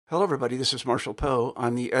Hello, everybody. This is Marshall Poe.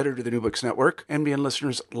 I'm the editor of the New Books Network. NBN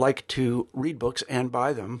listeners like to read books and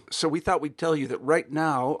buy them. So we thought we'd tell you that right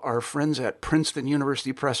now, our friends at Princeton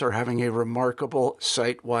University Press are having a remarkable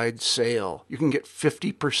site-wide sale. You can get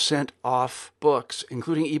 50% off books,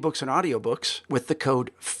 including ebooks and audiobooks, with the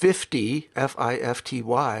code 50,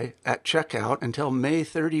 F-I-F-T-Y, at checkout until May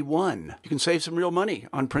 31. You can save some real money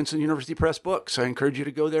on Princeton University Press books. I encourage you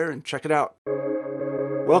to go there and check it out.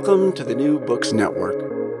 Welcome to the New Books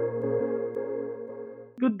Network.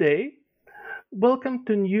 Good day. Welcome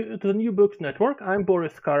to the New Books Network. I'm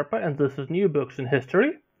Boris Scarpa, and this is New Books in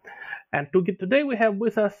History. And today we have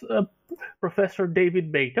with us Professor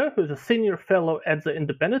David Beito, who's a senior fellow at the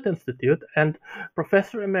Independent Institute and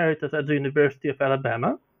Professor Emeritus at the University of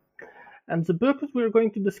Alabama. And the book that we're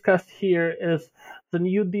going to discuss here is The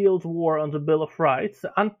New Deal's War on the Bill of Rights,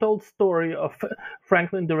 the untold story of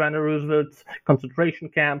Franklin Delano Roosevelt's concentration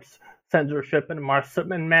camps, censorship, and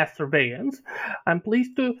mass surveillance. I'm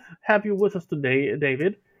pleased to have you with us today,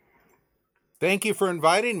 David. Thank you for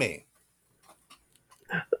inviting me.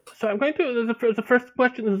 So I'm going to, the first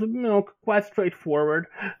question is quite straightforward.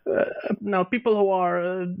 Now, people who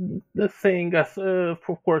are seeing us, of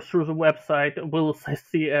course, through the website will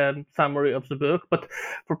see a summary of the book, but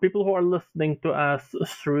for people who are listening to us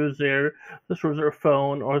through their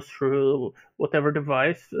phone or through whatever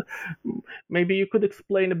device, maybe you could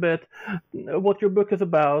explain a bit what your book is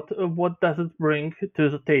about, what does it bring to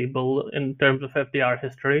the table in terms of FDR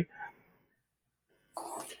history?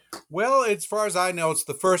 Well, as far as I know, it's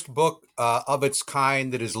the first book of its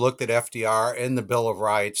kind that has looked at FDR and the Bill of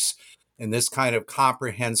Rights in this kind of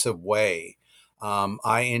comprehensive way.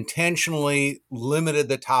 I intentionally limited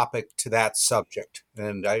the topic to that subject.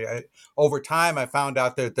 And I over time, I found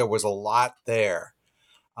out that there was a lot there.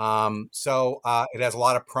 So it has a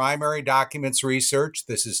lot of primary documents research.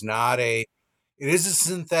 It is a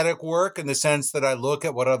synthetic work in the sense that I look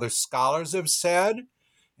at what other scholars have said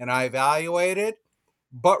and I evaluate it.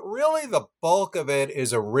 But really, the bulk of it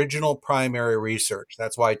is original primary research.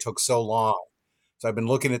 That's why it took so long. So I've been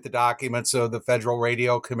looking at the documents of the Federal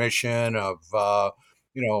Radio Commission, of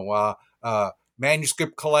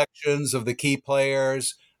manuscript collections of the key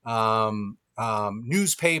players,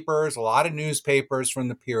 newspapers, a lot of newspapers from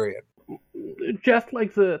the period. Just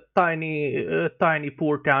like the tiny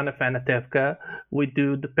poor town of Anatevka, we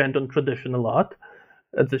do depend on tradition a lot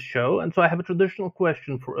at this show, and so I have a traditional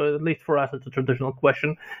question at least for us, it's a traditional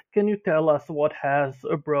question. Can you tell us what has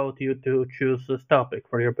brought you to choose this topic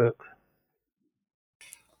for your book?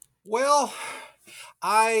 Well,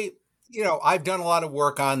 I've done a lot of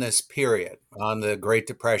work on this period, on the Great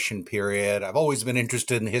Depression period. I've always been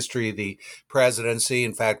interested in the history of the presidency.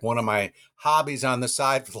 In fact, one of my hobbies on the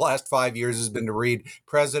side for the last 5 years has been to read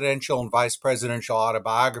presidential and vice presidential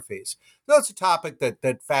autobiographies. So it's a topic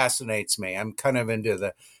that fascinates me. I'm kind of into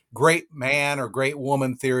the great man or great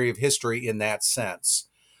woman theory of history in that sense.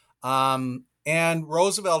 And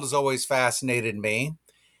Roosevelt has always fascinated me.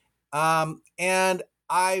 And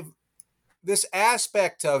this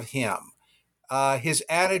aspect of him, his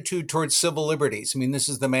attitude towards civil liberties. I mean, this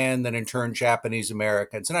is the man that interned Japanese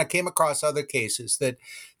Americans. And I came across other cases that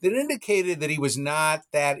indicated that he was not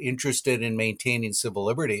that interested in maintaining civil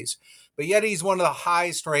liberties, but yet he's one of the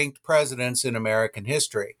highest ranked presidents in American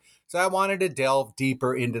history. So I wanted to delve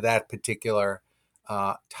deeper into that particular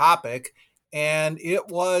topic. And it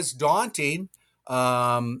was daunting.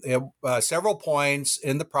 Several points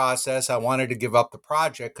in the process, I wanted to give up the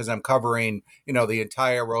project because I'm covering, the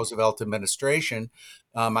entire Roosevelt administration.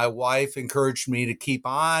 My wife encouraged me to keep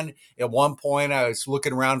on. At one point, I was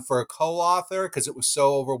looking around for a co-author because it was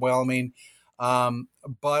so overwhelming. But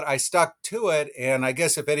I stuck to it. And I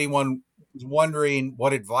guess if anyone was wondering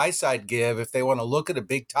what advice I'd give if they want to look at a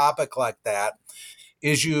big topic like that,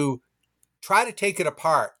 is you try to take it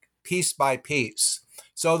apart piece by piece.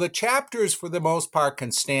 So the chapters, for the most part,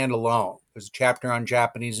 can stand alone. There's a chapter on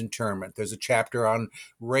Japanese internment. There's a chapter on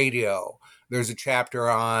radio. There's a chapter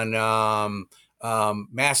on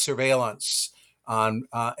mass surveillance,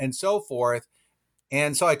 and so forth.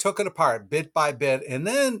 And so I took it apart bit by bit. And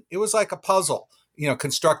then it was like a puzzle,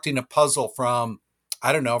 constructing a puzzle from,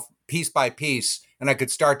 piece by piece. And I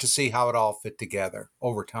could start to see how it all fit together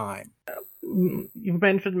over time. You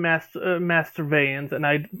mentioned mass surveillance, and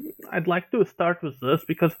I'd like to start with this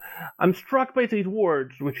because I'm struck by these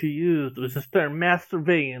words which you used with this term, mass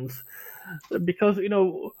surveillance, because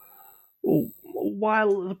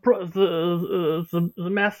while the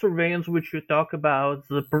mass surveillance which you talk about,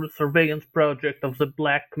 the surveillance project of the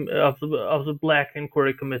Black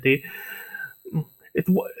Inquiry Committee,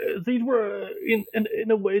 these were in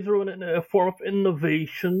a way they were in a form of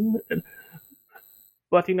innovation.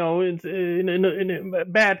 but it's in a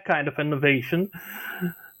bad kind of innovation.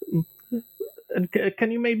 And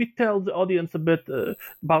can you maybe tell the audience a bit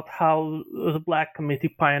about how the Black Committee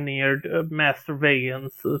pioneered mass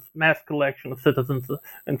surveillance, mass collection of citizens'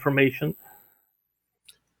 information?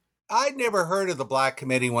 I'd never heard of the Black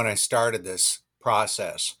Committee when I started this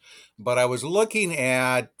process, but I was looking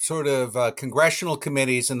at sort of congressional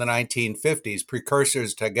committees in the 1950s,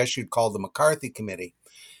 precursors to, I guess you'd call the McCarthy Committee.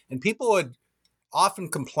 And people would often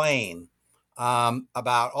complain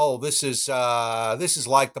about, oh, this is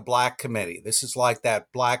like the Black Committee. This is like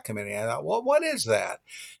that Black Committee. I thought, well, what is that?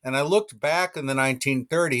 And I looked back in the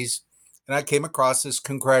 1930s, and I came across this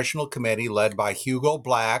congressional committee led by Hugo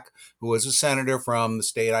Black, who was a senator from the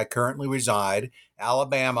state I currently reside,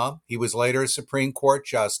 Alabama. He was later a Supreme Court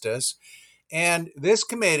justice. And this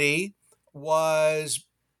committee was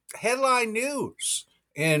headline news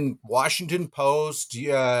in Washington Post,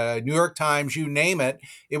 New York Times, you name it.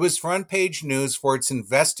 It was front page news for its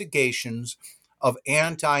investigations of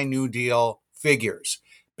anti-New Deal figures.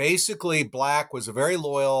 Basically, Black was a very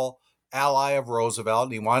loyal ally of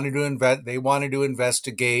Roosevelt, and they wanted to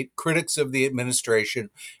investigate critics of the administration,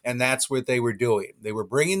 and that's what they were doing. They were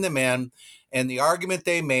bringing them in, and the argument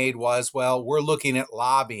they made was, well, we're looking at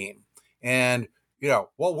lobbying, and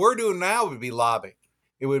what we're doing now would be lobbying.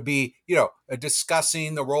 It would be,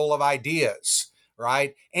 discussing the role of ideas,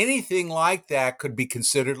 right? Anything like that could be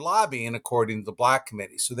considered lobbying according to the Black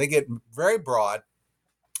Committee. So they get very broad.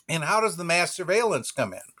 And how does the mass surveillance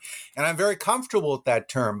come in? And I'm very comfortable with that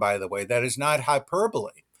term, by the way. That is not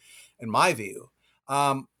hyperbole, in my view.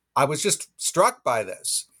 I was just struck by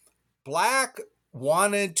this. Black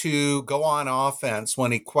wanted to go on offense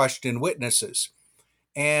when he questioned witnesses.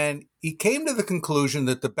 And he came to the conclusion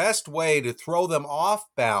that the best way to throw them off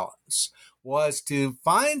balance was to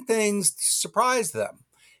find things to surprise them.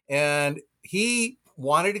 And he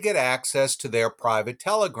wanted to get access to their private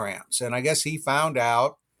telegrams. And I guess he found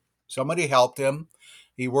out, somebody helped him.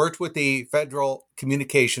 He worked with the Federal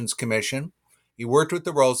Communications Commission. He worked with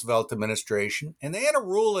the Roosevelt administration. And they had a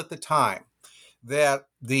rule at the time that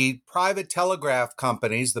the private telegraph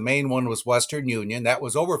companies, the main one was Western Union, that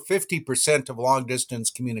was over 50% of long-distance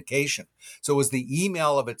communication. So it was the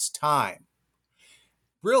email of its time.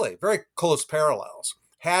 Really, very close parallels.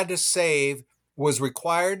 Was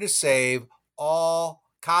required to save all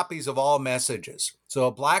copies of all messages. So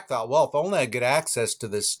Black thought, well, if only I get access to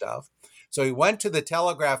this stuff. So he went to the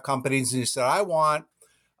telegraph companies and he said, I want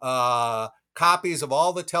copies of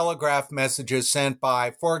all the telegraph messages sent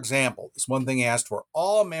by, for example, this one thing he asked for,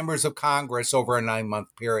 all members of Congress over a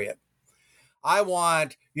 9-month period. I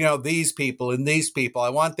want, these people and these people. I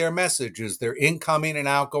want their messages, their incoming and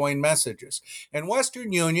outgoing messages. And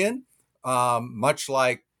Western Union, much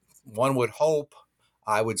like one would hope,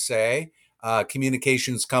 I would say,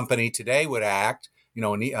 communications company today would act,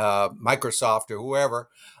 Microsoft or whoever,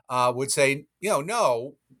 would say,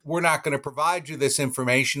 no, we're not going to provide you this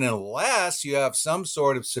information unless you have some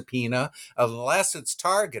sort of subpoena, unless it's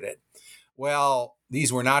targeted. Well,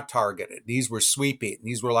 these were not targeted. These were sweeping.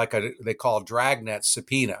 These were like they call dragnet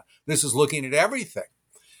subpoena. This is looking at everything.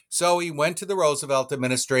 So he went to the Roosevelt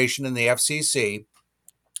administration and the FCC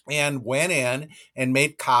and went in and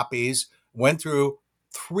made copies, went through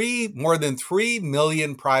more than 3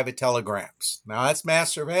 million private telegrams. Now that's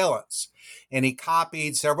mass surveillance. And he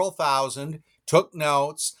copied several thousand, took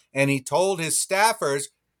notes, and he told his staffers,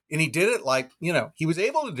 and he did it like, he was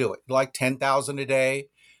able to do it like 10,000 a day.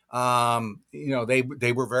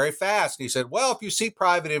 They were very fast. And he said, well, if you see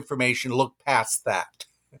private information, look past that.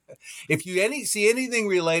 If you see anything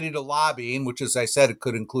related to lobbying, which, as I said, it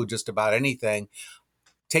could include just about anything,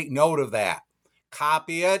 take note of that.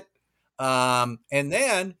 Copy it. And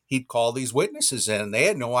then he'd call these witnesses in. They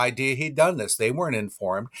had no idea he'd done this. They weren't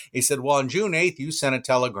informed. He said, well, on June 8th, you sent a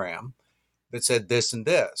telegram that said this and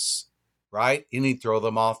this, right? And he'd throw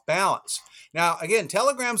them off balance. Now, again,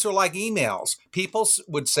 telegrams are like emails. People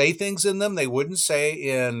would say things in them they wouldn't say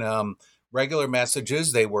in regular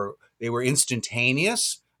messages. They were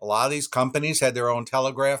instantaneous. A lot of these companies had their own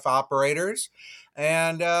telegraph operators,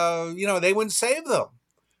 and they wouldn't save them,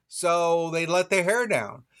 so they'd let their hair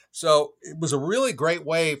down. So it was a really great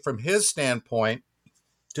way, from his standpoint,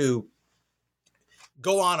 to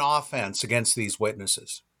go on offense against these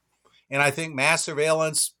witnesses. And I think mass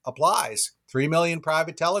surveillance applies. 3 million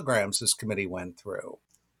private telegrams this committee went through.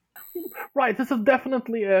 Right, this is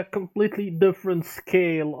definitely a completely different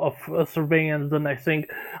scale of surveillance than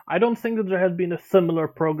I don't think that there has been a similar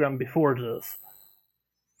program before this.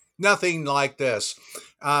 Nothing like this.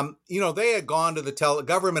 They had gone to the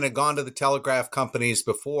government had gone to the telegraph companies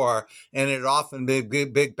before, and it had often been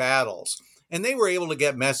big battles. and they were able to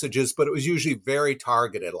get messages, but it was usually very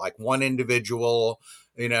targeted, like one individual,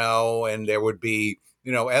 and there would be,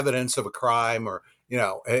 evidence of a crime, or,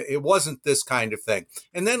 it wasn't this kind of thing.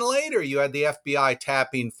 And then later you had the FBI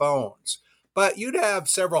tapping phones, but you'd have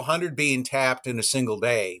several hundred being tapped in a single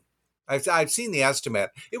day. I've seen the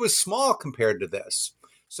estimate. It was small compared to this.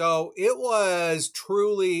 So it was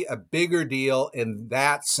truly a bigger deal in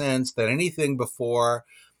that sense than anything before,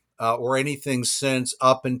 or anything since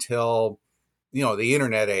up until, the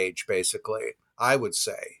internet age, basically, I would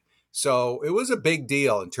say. So it was a big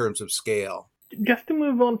deal in terms of scale. Just to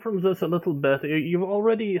move on from this a little bit, you've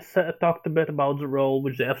already talked a bit about the role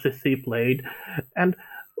which the FCC played, and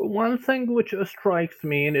one thing which strikes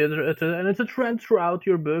me, and it's a trend throughout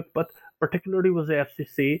your book, but particularly with the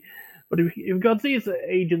FCC, but you've got these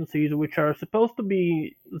agencies which are supposed to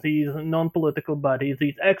be these non-political bodies,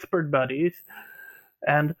 these expert bodies,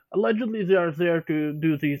 and allegedly they are there to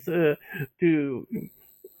do these to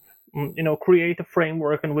create a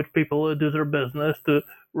framework in which people do their business, to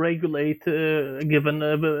regulate a given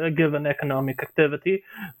economic activity.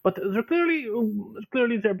 But they're clearly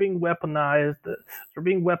they're being weaponized. They're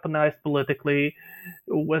being weaponized politically.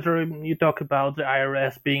 Whether you talk about the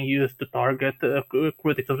IRS being used to target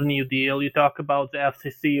critics of the New Deal, you talk about the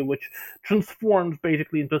FCC, which transforms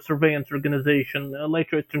basically into a surveillance organization.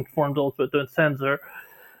 Later, it transforms also into a censor.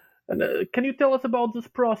 And can you tell us about this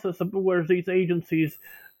process of where these agencies,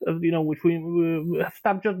 which we have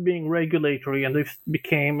stopped just being regulatory and they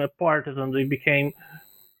became partisan, they became,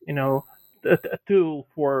 a tool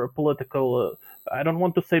for political, I don't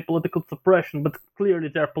want to say political suppression, but clearly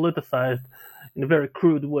they're politicized in a very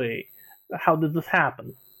crude way. How did this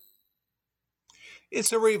happen?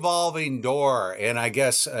 It's a revolving door, and I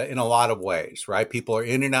guess in a lot of ways, right? People are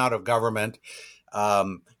in and out of government.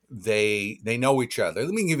 They know each other.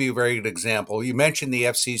 Let me give you a very good example. You mentioned the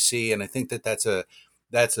FCC, and I think that's a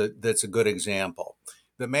good example.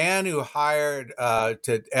 The man who hired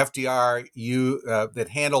to FDR, that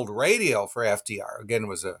handled radio for FDR, again,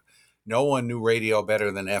 no one knew radio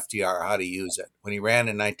better than FDR, how to use it. When he ran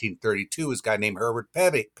in 1932, was a guy named Herbert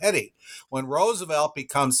Petty. When Roosevelt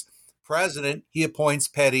becomes president, he appoints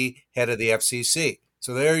Petty head of the FCC.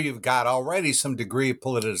 So there you've got already some degree of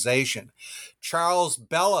politicization. Charles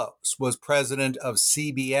Bellows was president of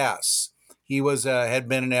CBS. He had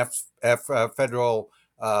been an federal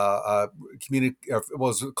was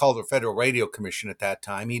called the Federal Radio Commission at that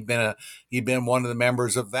time. He'd been one of the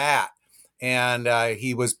members of that, and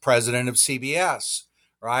he was president of CBS.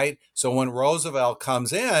 Right. So when Roosevelt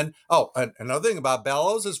comes in, another thing about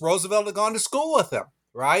Bellows is Roosevelt had gone to school with him.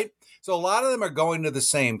 Right. So a lot of them are going to the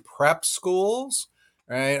same prep schools.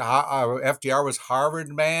 Right. FDR was Harvard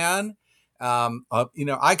man.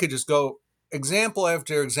 I could just go example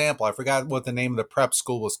after example. I forgot what the name of the prep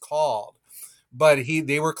school was called, but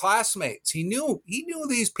they were classmates. He knew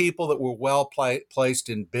these people that were well placed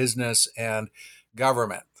in business and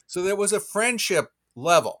government. So there was a friendship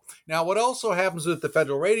level. Now, what also happens with the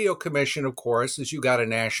Federal Radio Commission, of course, is you got a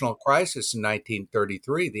national crisis in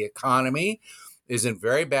 1933. The economy is in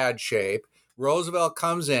very bad shape. Roosevelt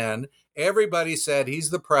comes in. Everybody said he's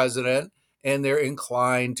the president, and they're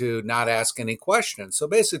inclined to not ask any questions. So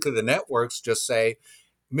basically, the networks just say,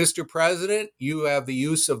 Mr. President, you have the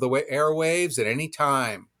use of the airwaves at any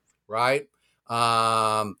time, right?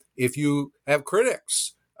 If you have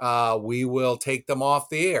critics, we will take them off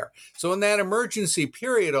the air. So in that emergency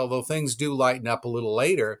period, although things do lighten up a little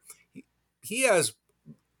later, he has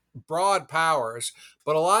broad powers,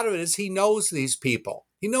 but a lot of it is he knows these people.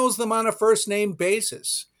 He knows them on a first name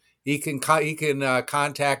basis. He can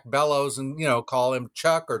contact Bellows and call him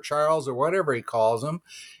Chuck or Charles or whatever he calls him,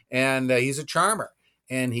 and he's a charmer,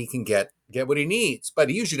 and he can get what he needs. But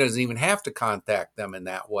he usually doesn't even have to contact them in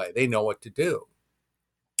that way. They know what to do.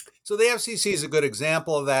 So the FCC is a good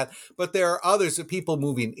example of that, but there are others of people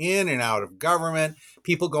moving in and out of government,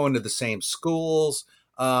 people going to the same schools,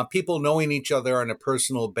 people knowing each other on a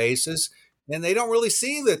personal basis, and they don't really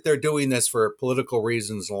see that they're doing this for political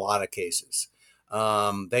reasons in a lot of cases.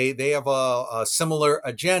 They have a similar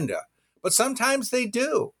agenda, but sometimes they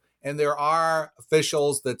do, and there are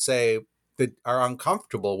officials that are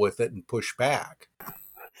uncomfortable with it and push back.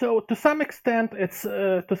 So to some extent, it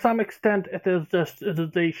is just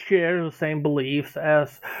that they share the same beliefs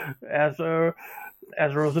as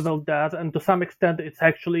Roosevelt does, and to some extent, it's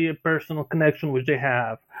actually a personal connection which they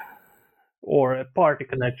have, or a party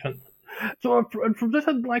connection. So from this,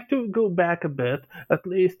 I'd like to go back a bit, at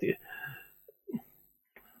least in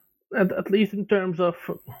terms of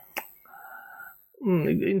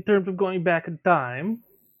going back in time,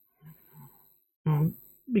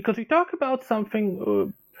 because we talk about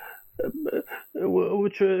something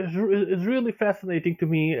which is really fascinating to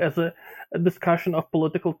me as a discussion of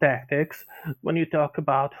political tactics when you talk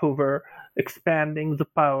about Hoover expanding the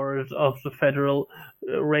powers of the federal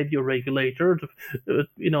radio regulator,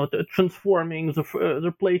 transforming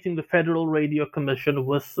replacing the Federal Radio Commission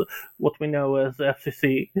with what we know as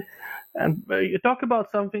FCC. And you talk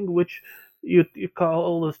about something which you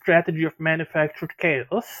call the strategy of manufactured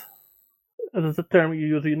chaos. That's a term you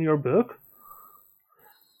use in your book.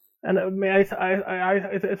 And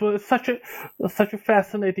it was such a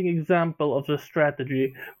fascinating example of the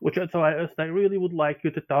strategy, which I really would like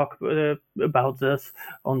you to talk about this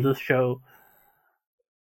on this show,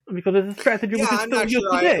 because it's a strategy which is I'm still not used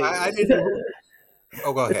sure. today. I didn't.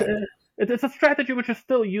 Oh, go ahead. It's a strategy which is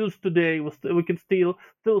still used today. We can still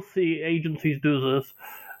see agencies do this,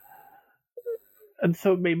 and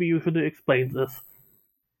so maybe you should explain this.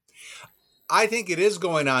 I think it is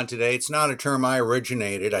going on today. It's not a term I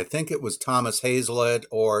originated. I think it was Thomas Hazlitt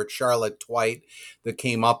or Charlotte Twite that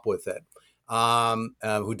came up with it,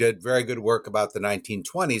 who did very good work about the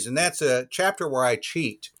 1920s. And that's a chapter where I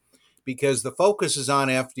cheat because the focus is on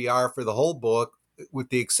FDR for the whole book, with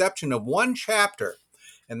the exception of one chapter.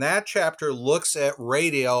 And that chapter looks at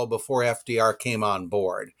radio before FDR came on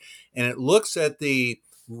board. And it looks at the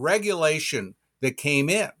regulation that came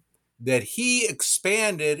in, that he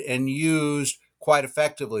expanded and used quite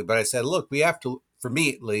effectively. But I said, look, we have to, for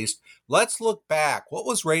me at least, let's look back. What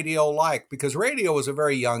was radio like? Because radio was a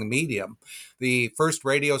very young medium. The first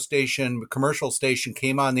radio station, commercial station,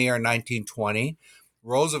 came on the air in 1920.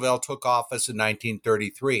 Roosevelt took office in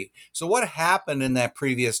 1933. So what happened in that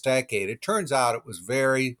previous decade? It turns out it was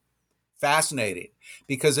very fascinating,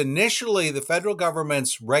 because initially the federal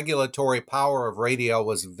government's regulatory power of radio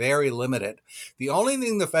was very limited. The only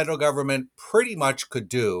thing the federal government pretty much could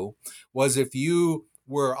do was, if you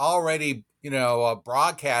were already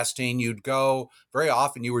broadcasting, you'd go, very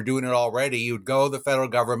often you were doing it already, you'd go to the federal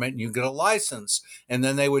government and you'd get a license, and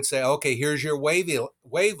then they would say, okay, here's your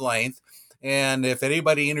wavelength, and if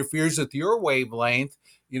anybody interferes with your wavelength,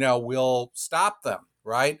 we'll stop them.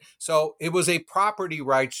 Right? So it was a property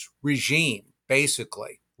rights regime,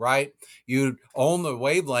 basically, right? You'd own the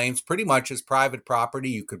wavelengths pretty much as private property.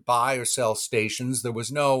 You could buy or sell stations. There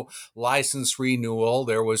was no license renewal.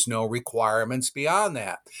 There was no requirements beyond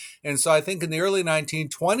that. And so I think in the early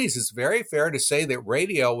 1920s, it's very fair to say that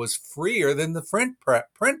radio was freer than the print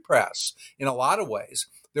press in a lot of ways.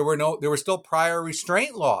 There were still prior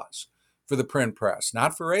restraint laws for the print press,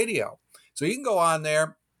 not for radio. So you can go on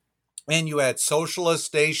there. And you had socialist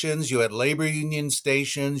stations, you had labor union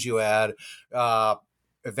stations, you had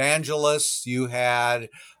evangelists, you had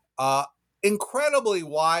incredibly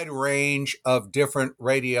wide range of different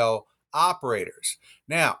radio operators.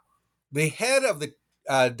 Now, the head of the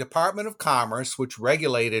Department of Commerce, which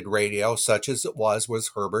regulated radio, such as it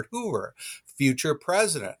was Herbert Hoover, future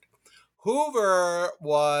president. Hoover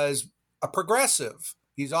was a progressive.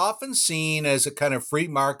 He's often seen as a kind of free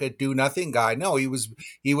market, do nothing guy. No, he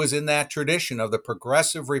was in that tradition of the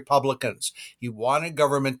progressive Republicans. He wanted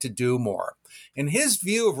government to do more. And his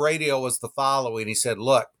view of radio was the following. He said,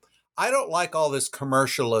 look, I don't like all this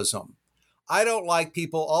commercialism. I don't like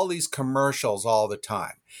all these commercials all the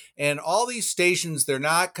time. And all these stations, they're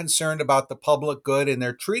not concerned about the public good, and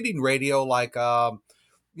they're treating radio like,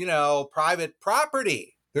 private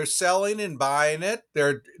property. They're selling and buying it.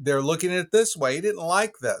 They're looking at it this way. He didn't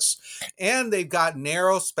like this. And they've got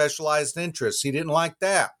narrow specialized interests. He didn't like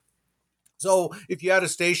that. So if you had a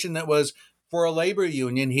station that was for a labor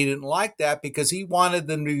union, he didn't like that because he wanted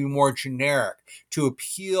them to be more generic, to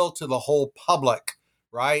appeal to the whole public,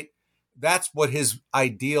 right? That's what his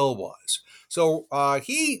ideal was. So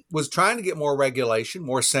he was trying to get more regulation,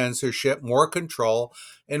 more censorship, more control,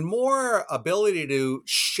 and more ability to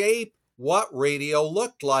shape what radio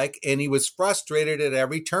looked like, and he was frustrated at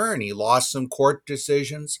every turn. He lost some court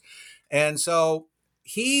decisions. And so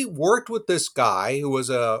he worked with this guy who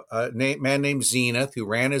was a man named Zenith, who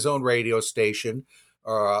ran his own radio station,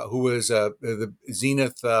 who was the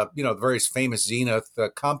Zenith, the very famous Zenith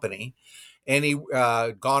company. And he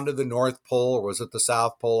gone to the North Pole, or was it the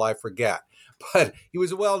South Pole? I forget. But he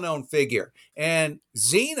was a well-known figure. And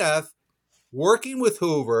Zenith, working with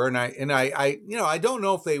Hoover, and I don't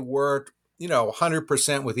know if they worked,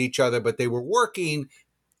 100% with each other, but they were working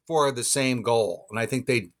for the same goal. And I think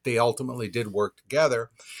they ultimately did work together.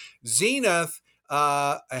 Zenith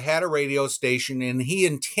had a radio station, and he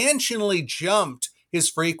intentionally jumped his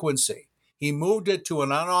frequency. He moved it to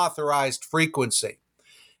an unauthorized frequency.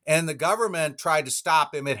 And the government tried to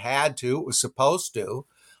stop him. It had to. It was supposed to.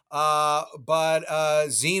 But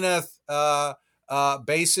Zenith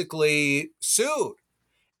basically sued.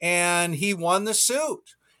 and he won the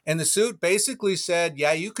suit. And the suit basically said,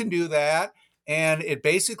 yeah, you can do that. And it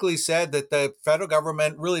basically said that the federal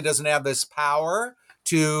government really doesn't have this power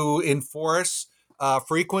to enforce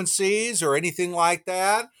frequencies or anything like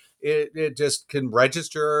that. It just can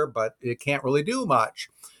register, but it can't really do much.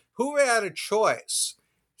 Hoover had a choice.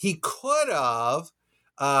 He could have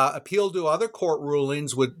appealed to other court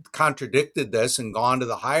rulings which contradicted this and gone to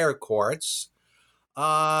the higher courts.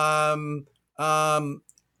 Um, um,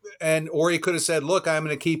 or he could have said, look, I'm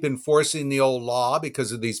going to keep enforcing the old law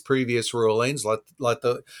because of these previous rulings. Let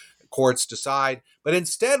the courts decide. But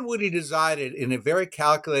instead, what he decided in a very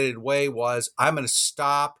calculated way was, I'm going to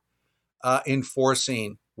stop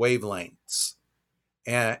enforcing wavelengths.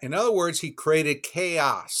 And in other words, he created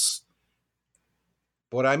chaos.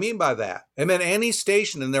 What I mean by that, I mean any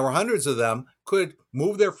station, and there were hundreds of them, could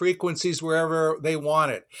move their frequencies wherever they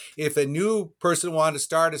wanted. If a new person wanted to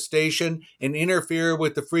start a station and interfere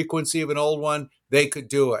with the frequency of an old one, they could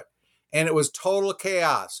do it. And it was total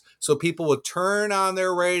chaos. So people would turn on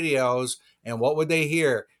their radios, and what would they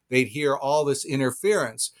hear? They'd hear all this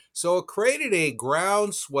interference. So it created a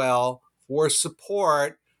groundswell for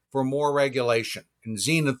support for more regulation. And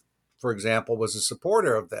Zenith, for example, was a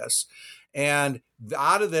supporter of this. And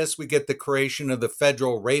out of this, we get the creation of the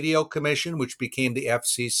Federal Radio Commission, which became the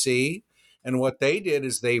FCC. And what they did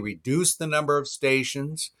is they reduced the number of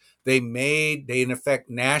stations. They in effect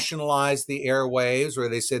nationalized the airwaves, where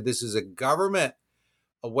they said this is a government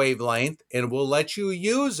wavelength and we'll let you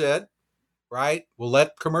use it, right? We'll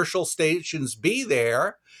let commercial stations be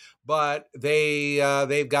there, but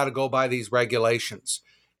they've got to go by these regulations.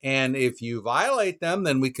 And if you violate them,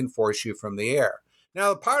 then we can force you from the air.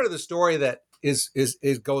 Now, the part of the story that is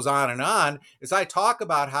goes on is I talk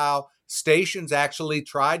about how stations actually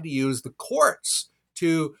tried to use the courts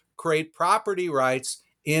to create property rights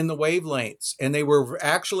in the wavelengths, and they were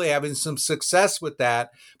actually having some success with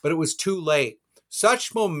that, but it was too late.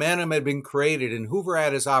 Such momentum had been created, and Hoover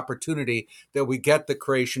had his opportunity, that we get the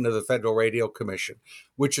creation of the Federal Radio Commission,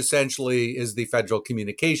 which essentially is the Federal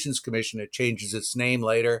Communications Commission. It changes its name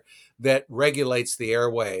later, that regulates the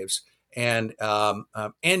airwaves and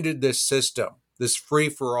ended this system, this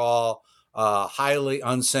free-for-all, highly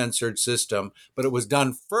uncensored system. But it was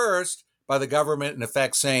done first by the government, in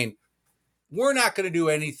effect, saying, we're not going to do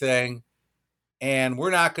anything, and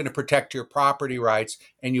we're not going to protect your property rights,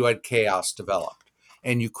 and you had chaos developed.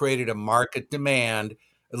 And you created a market demand,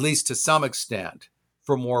 at least to some extent,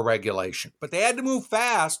 for more regulation. But they had to move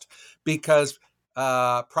fast because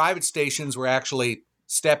private stations were actually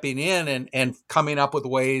stepping in and coming up with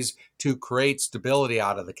ways to create stability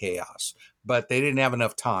out of the chaos. But they didn't have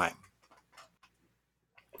enough time.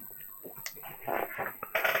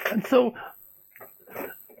 And so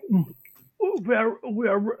we are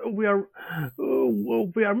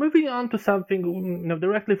moving on to something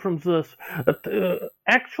directly from this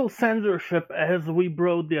actual censorship as we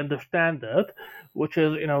broadly understand it, which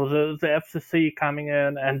is the FCC coming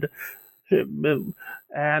in and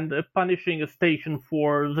punishing a station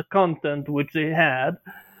for the content which they had.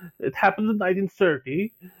 It happened in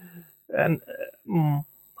 1930, and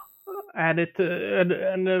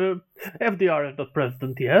FDR is not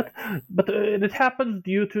president yet, but it happens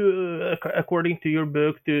due to, according to your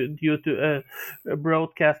book, due to a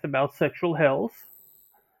broadcast about sexual health.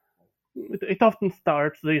 These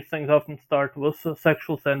things often start with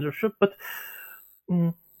sexual censorship, but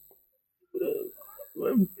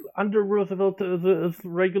under Roosevelt, the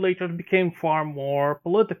regulators became far more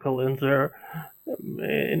political in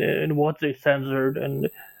what they censored and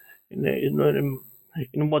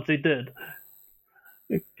in what they did.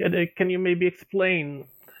 Can you maybe explain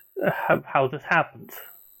how this happens?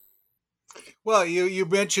 Well, you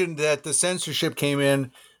mentioned that the censorship came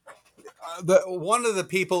in. One of the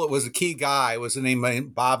people that was a key guy was a name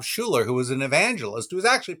named Bob Schuller, who was an evangelist, who was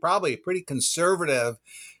actually probably a pretty conservative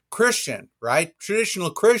Christian, right? Traditional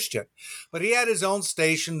Christian. But he had his own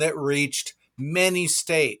station that reached many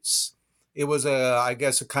states. It was I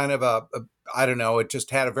guess a kind of I don't know, it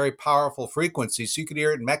just had a very powerful frequency. So you could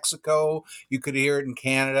hear it in Mexico, you could hear it in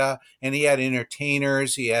Canada, and he had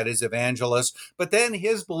entertainers, he had his evangelists. But then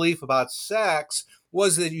his belief about sex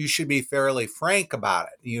was that you should be fairly frank about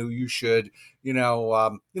it. You should, and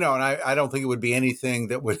I don't think it would be anything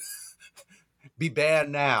that would be bad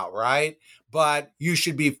now, right? But you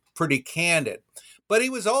should be pretty candid. But he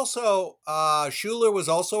was also, Schuller was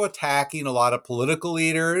also attacking a lot of political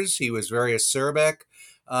leaders. He was very acerbic,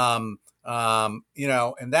 and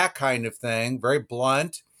that kind of thing, very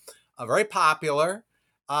blunt, very popular.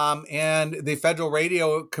 And the Federal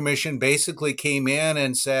Radio Commission basically came in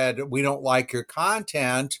and said, we don't like your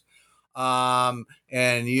content.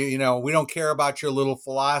 And you know, we don't care about your little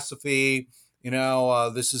philosophy. You know,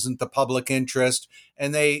 this isn't the public interest.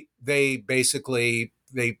 And they basically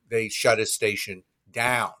they shut his station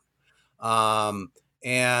down. Um,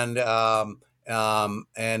 and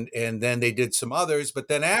then they did some others. But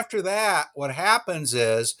then after that, what happens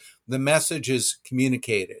is the message is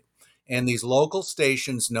communicated, and these local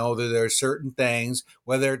stations know that there are certain things,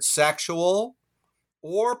 whether it's sexual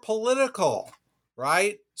or political,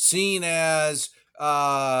 right, seen as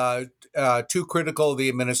too critical of the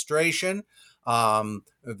administration.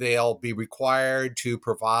 They'll be required to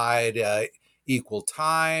provide equal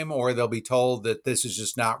time, or they'll be told that this is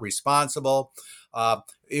just not responsible.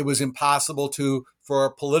 It was impossible for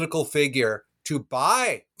a political figure to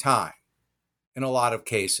buy time in a lot of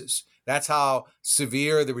cases. That's how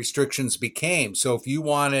severe the restrictions became. So if you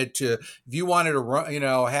wanted to run, you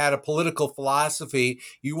know, had a political philosophy,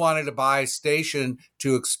 you wanted to buy a station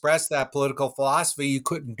to express that political philosophy, you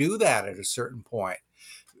couldn't do that at a certain point,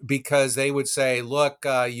 because they would say, look,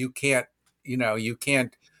 you can't,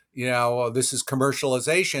 this is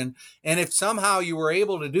commercialization. And if somehow you were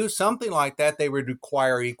able to do something like that, they would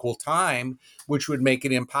require equal time, which would make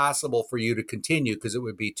it impossible for you to continue because it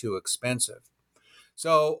would be too expensive.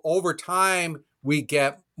 So over time, we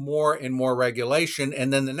get more and more regulation.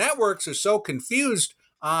 And then the networks are so confused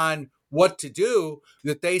on what to do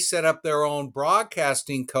that they set up their own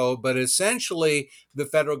broadcasting code. But essentially, the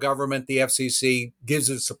federal government, the FCC, gives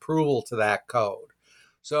its approval to that code.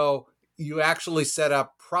 So you actually set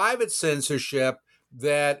up private censorship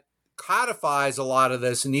that codifies a lot of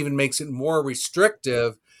this and even makes it more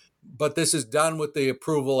restrictive. But this is done with the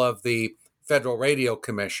approval of the Federal Radio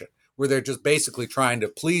Commission, where they're just basically trying to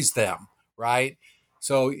please them, right?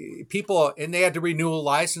 So people, and they had to renew a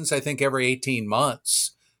license, I think, every 18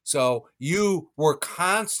 months. So you were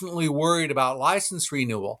constantly worried about license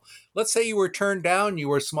renewal. Let's say you were turned down, you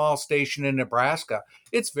were a small station in Nebraska.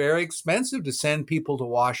 It's very expensive to send people to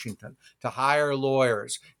Washington, to hire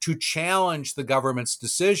lawyers, to challenge the government's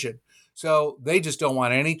decision. So they just don't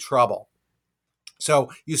want any trouble. So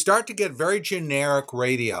you start to get very generic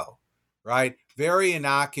radio, right? Very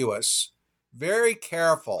innocuous, very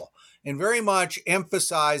careful, and very much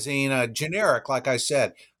emphasizing generic, like I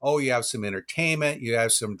said. Oh, you have some entertainment, you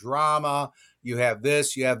have some drama, you have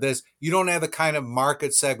this, you have this. You don't have the kind of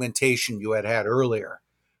market segmentation you had earlier,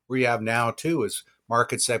 where you have now too is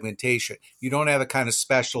market segmentation. You don't have the kind of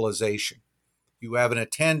specialization. You have an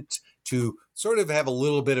attempt to sort of have a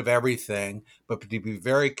little bit of everything, but to be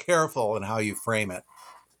very careful in how you frame it.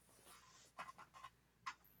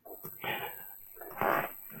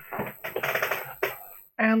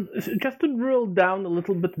 And just to drill down a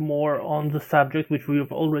little bit more on the subject, which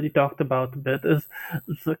we've already talked about a bit, is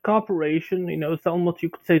the cooperation, it's almost, you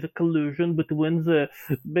could say, the collusion between the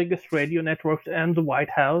biggest radio networks and the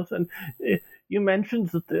White House. And you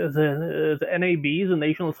mentioned that the NAB, the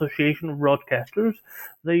National Association of Broadcasters,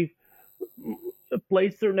 they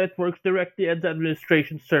place their networks directly at the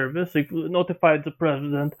administration service. They've notified the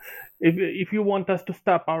president, if you want us to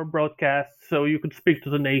stop our broadcasts so you could speak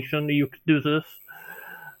to the nation, you could do this.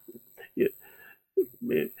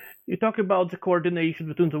 You talk about the coordination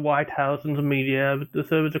between the White House and the media,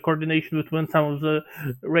 the coordination between some of the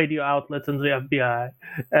radio outlets and the FBI.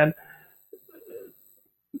 And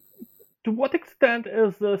to what extent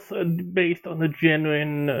is this based on a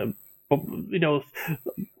genuine,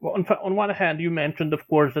 on one hand, you mentioned, of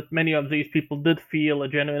course, that many of these people did feel a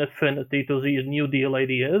genuine affinity to these New Deal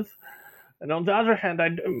ideas. And on the other hand,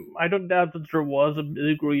 I don't doubt that there was a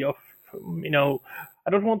degree of, I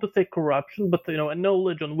don't want to say corruption, but a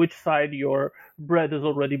knowledge on which side your bread is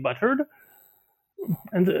already buttered.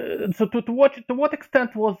 And so, to what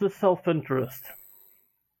extent was this self-interest?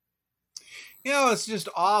 It's just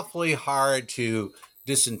awfully hard to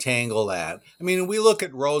disentangle that. I mean, we look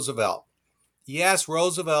at Roosevelt. Yes,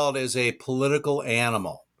 Roosevelt is a political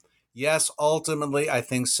animal. Yes, ultimately, I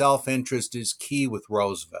think self-interest is key with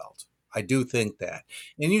Roosevelt. I do think that.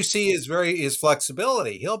 And you see his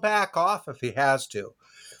flexibility. He'll back off if he has to.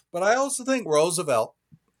 But I also think Roosevelt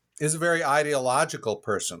is a very ideological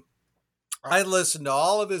person. I listened to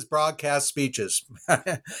all of his broadcast speeches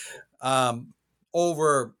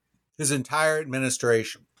over his entire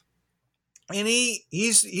administration. And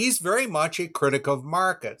he's very much a critic of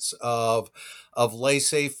markets, of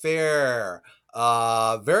laissez-faire,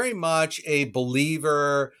 very much a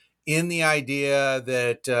believer in the idea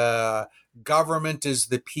that government is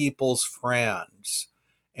the people's friends,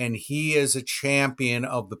 and he is a champion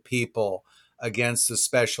of the people against the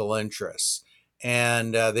special interests,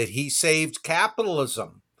 and that he saved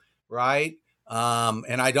capitalism, right?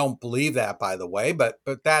 And I don't believe that, by the way, but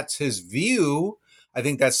that's his view. I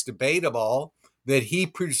think that's debatable, that he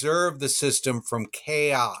preserved the system from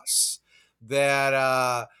chaos, that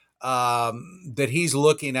that he's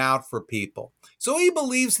looking out for people. So he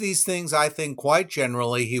believes these things. I think quite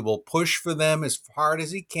generally he will push for them as hard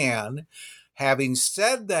as he can. Having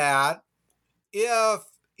said that, if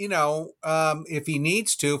if he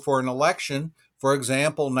needs to for an election, for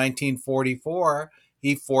example, 1944,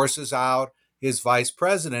 he forces out his vice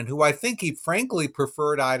president, who I think he frankly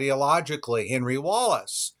preferred ideologically, Henry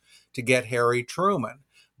Wallace, to get Harry Truman.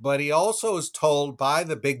 But he also is told by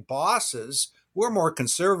the big bosses, who are more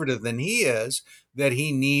conservative than he is, that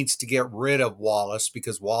he needs to get rid of Wallace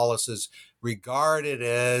because Wallace is regarded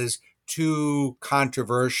as too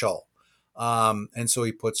controversial. And so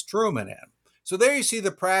he puts Truman in. So there you see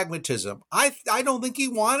the pragmatism. I don't think he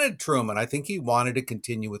wanted Truman. I think he wanted to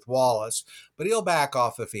continue with Wallace, but he'll back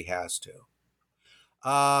off if he has to.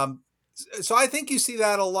 So I think you see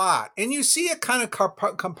that a lot. And you see a kind of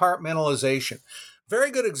compartmentalization. Very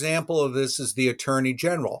good example of this is the Attorney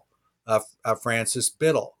General, Francis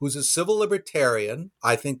Biddle, who's a civil libertarian,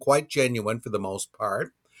 I think quite genuine for the most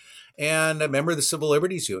part, and a member of the Civil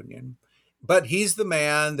Liberties Union. But he's the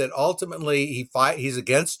man that ultimately he's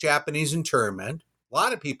against Japanese internment. A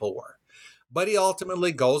lot of people were, but he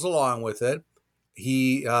ultimately goes along with it.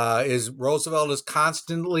 Roosevelt is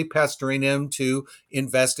constantly pestering him to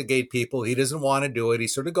investigate people. He doesn't want to do it. He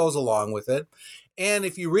sort of goes along with it. And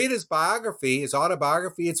if you read his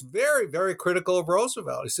autobiography, it's very, very critical of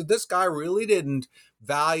Roosevelt. He said this guy really didn't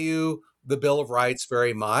value the Bill of Rights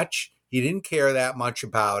very much. He didn't care that much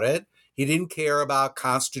about it. He didn't care about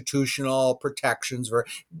constitutional protections.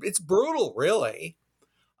 It's brutal, really.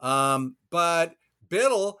 But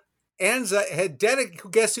Biddle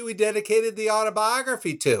guess who he dedicated the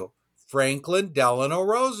autobiography to? Franklin Delano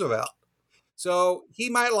Roosevelt. So he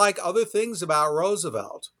might like other things about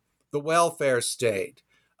Roosevelt, the welfare state.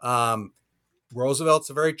 Roosevelt's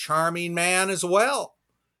a very charming man as well.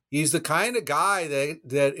 He's the kind of guy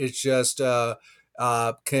that is just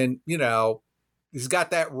he's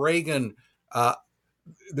got that Reagan.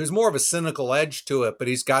 There's more of a cynical edge to it, but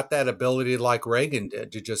he's got that ability, like Reagan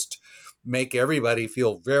did, to just make everybody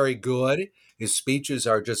feel very good. His speeches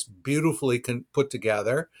are just beautifully put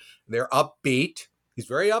together. They're upbeat. He's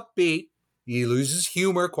very upbeat. He loses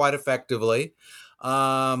humor quite effectively.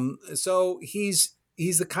 So he's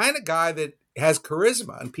the kind of guy that has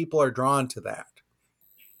charisma, and people are drawn to that.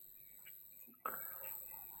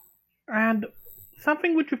 And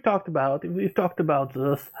something which we've talked about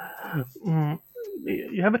this.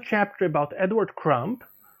 You have a chapter about Edward Crump,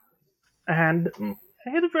 and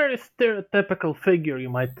he's a very stereotypical figure, you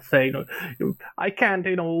might say. I can't,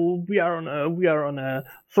 we are on a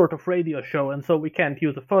sort of radio show, and so we can't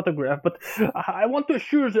use a photograph. But I want to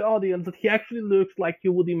assure the audience that he actually looks like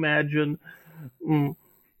you would imagine a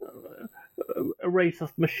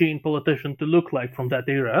racist machine politician to look like from that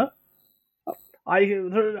era.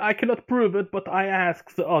 I cannot prove it, but I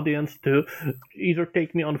ask the audience to either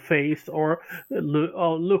take me on faith or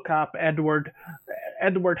look up Edward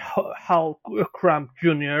Hull Crump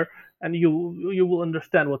Jr. and you will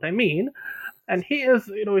understand what I mean. And he is,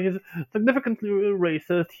 he's significantly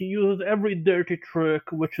racist. He uses every dirty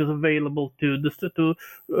trick which is available to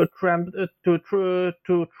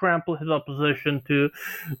trample his opposition, to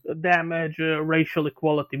damage racial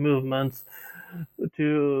equality movements,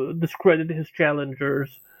 to discredit his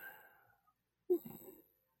challengers.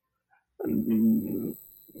 And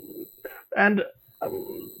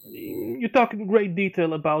you talk in great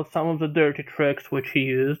detail about some of the dirty tricks which he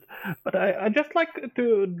used, but I just like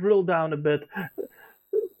to drill down a bit.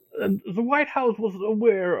 The White House was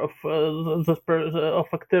aware of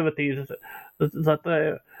activities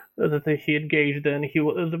that he engaged in.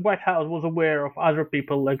 The White House was aware of other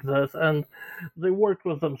people like this, and they worked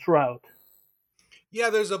with them throughout. Yeah,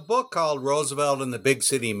 there's a book called Roosevelt and the Big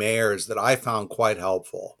City Mayors that I found quite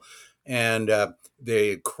helpful. And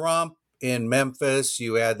the Crump in Memphis,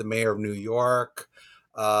 you had the mayor of New York,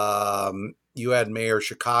 you had mayor of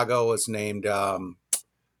Chicago was named, I'm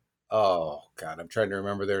trying to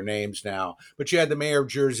remember their names now. But you had the mayor of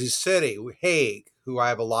Jersey City, Haig, who I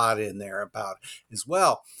have a lot in there about as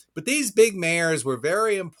well. But these big mayors were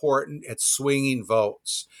very important at swinging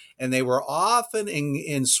votes. And they were often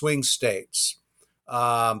in swing states.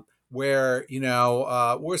 Where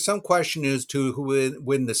some question is to who would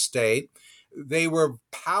win the state. They were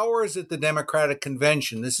powers at the Democratic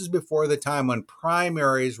Convention. This is before the time when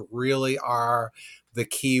primaries really are the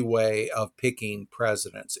key way of picking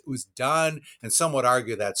presidents. It was done, and some would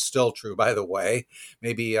argue that's still true, by the way.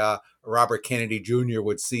 Maybe Robert Kennedy Jr.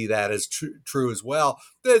 would see that as true as well.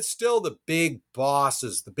 But it's still the big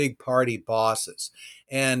bosses, the big party bosses,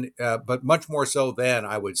 and but much more so then,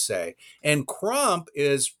 I would say. And Crump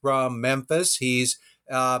is from Memphis. He's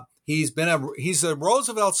a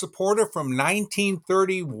Roosevelt supporter from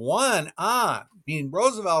 1931 on. I mean,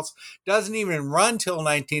 Roosevelt doesn't even run till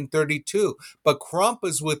 1932, but Crump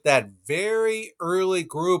is with that very early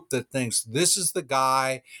group that thinks this is the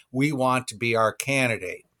guy we want to be our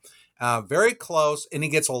candidate. Very close, and he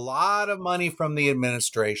gets a lot of money from the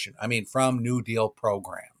administration. I mean, from New Deal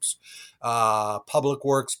programs, public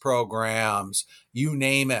works programs, you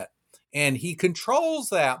name it. And he controls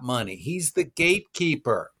that money. He's the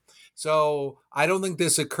gatekeeper. So I don't think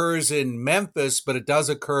this occurs in Memphis, but it does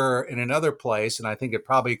occur in another place. And I think it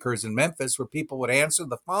probably occurs in Memphis, where people would answer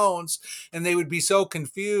the phones and they would be so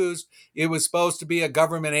confused. It was supposed to be a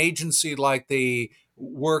government agency like the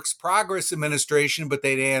Works Progress Administration, but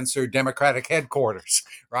they'd answer Democratic headquarters,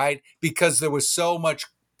 right? Because there was so much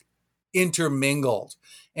intermingled.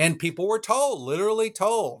 And people were told, literally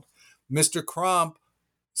told, Mr. Crump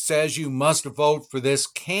says you must vote for this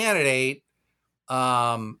candidate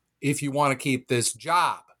if you want to keep this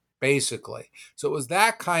job, basically. So it was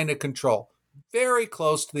that kind of control, very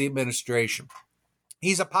close to the administration.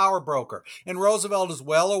 He's a power broker, and Roosevelt is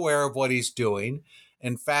well aware of what he's doing.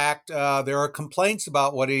 In fact, there are complaints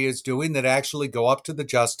about what he is doing that actually go up to the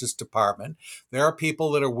Justice Department. There are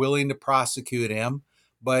people that are willing to prosecute him,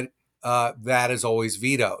 but that is always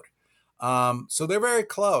vetoed. So they're very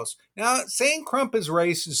close. Now, saying Crump is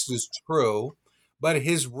racist is true, but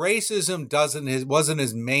his racism wasn't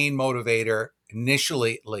his main motivator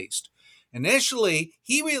initially, at least. Initially,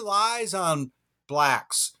 he relies on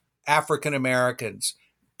blacks, African Americans,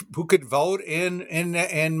 who could vote in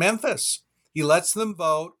Memphis. He lets them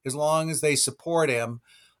vote as long as they support him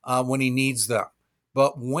when he needs them.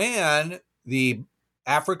 But when the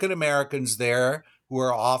African Americans there, who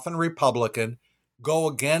are often Republican, go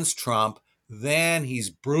against Trump, then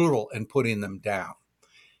he's brutal in putting them down.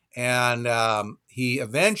 And he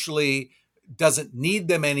eventually doesn't need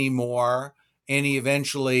them anymore, and he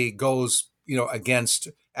eventually goes, against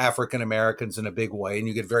African Americans in a big way, and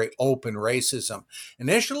you get very open racism.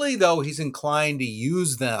 Initially, though, he's inclined to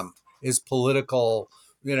use them as political,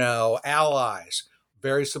 allies,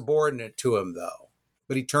 very subordinate to him, though,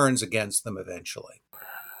 but he turns against them eventually.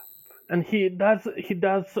 And he does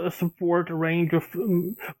support a range of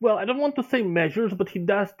well, I don't want to say measures, but he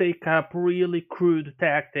does take up really crude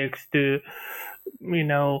tactics to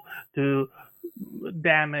to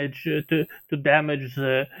damage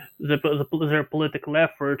their political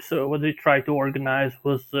efforts when they try to organize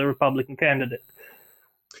with the Republican candidate.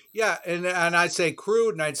 Yeah, and I'd say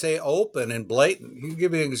crude, and I'd say open and blatant. I'll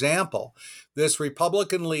give you an example. This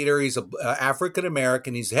Republican leader, he's an African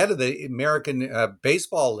American. He's head of the American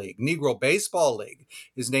Baseball League, Negro Baseball League.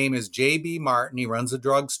 His name is J.B. Martin. He runs a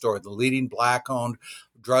drugstore, the leading black-owned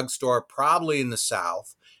drugstore probably in the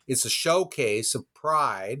South. It's a showcase of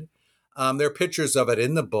pride. There are pictures of it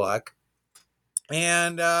in the book.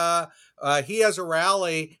 And he has a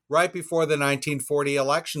rally right before the 1940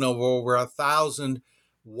 election of over 1,000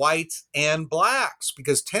 whites and blacks,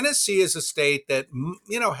 because Tennessee is a state that,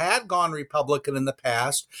 had gone Republican in the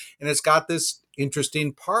past, and it's got this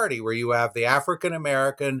interesting party where you have the African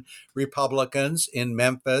American Republicans in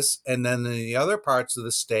Memphis, and then in the other parts of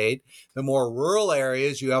the state, the more rural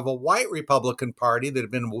areas, you have a white Republican Party that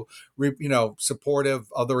have been, supportive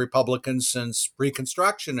of the Republicans since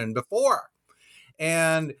Reconstruction and before.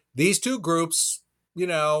 And these two groups,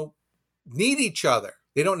 need each other.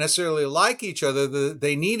 They don't necessarily like each other.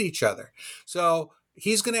 They need each other. So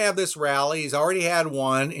he's going to have this rally. He's already had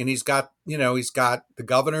one, and he's got the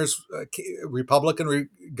governor's Republican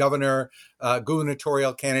governor,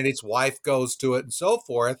 gubernatorial candidate's wife goes to it and so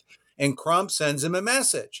forth. And Crump sends him a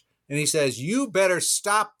message. And he says, you better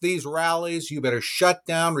stop these rallies. You better shut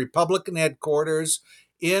down Republican headquarters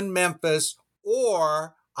in Memphis,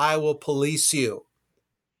 or I will police you.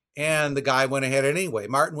 And the guy went ahead anyway.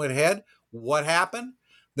 Martin went ahead. What happened?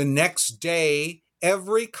 The next day,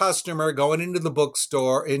 every customer going into the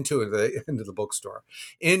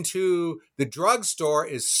drugstore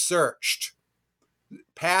is searched,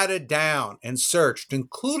 patted down and searched,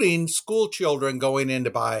 including school children going in to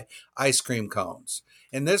buy ice cream cones.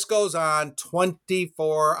 And this goes on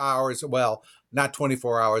 24 hours. Well, not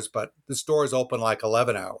 24 hours, but the store is open like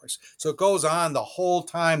 11 hours. So it goes on the whole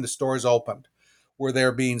time the store is opened, where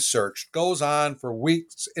they're being searched. Goes on for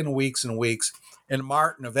weeks and weeks and weeks. And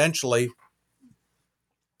Martin eventually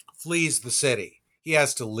flees the city. he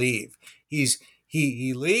has to leave.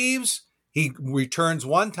 He leaves. He returns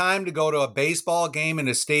one time to go to a baseball game in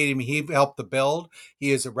a stadium he helped to build.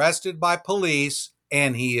 He is arrested by police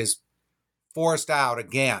and he is forced out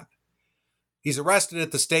again. He's arrested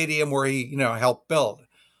at the stadium where he, helped build.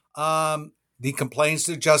 He complains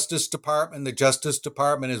to the Justice Department. The Justice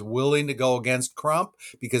Department is willing to go against Crump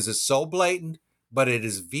because it's so blatant, but it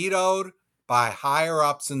is vetoed by higher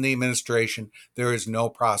ups in the administration. There is no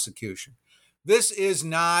prosecution. This is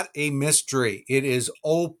not a mystery. It is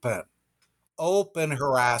open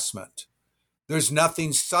harassment. There's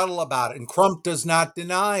nothing subtle about it. And Crump does not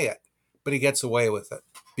deny it, but he gets away with it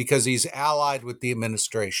because he's allied with the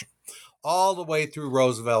administration. All the way through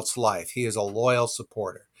Roosevelt's life, he is a loyal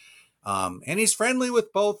supporter. And he's friendly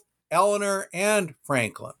with both Eleanor and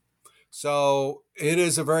Franklin. So it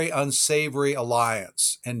is a very unsavory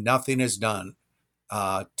alliance, and nothing is done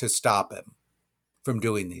to stop him from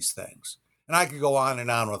doing these things. And I could go on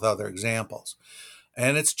and on with other examples.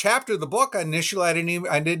 And it's a chapter of the book. Initially,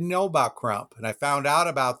 I didn't know about Crump. And I found out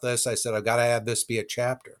about this. I said, I've got to have this be a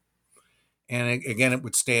chapter. And again, it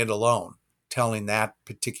would stand alone, telling that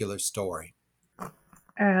particular story.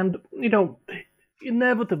 And,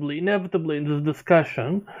 inevitably in this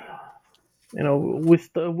discussion,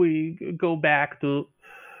 we go back to,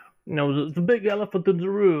 the big elephant in the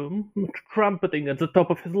room, trumpeting at the top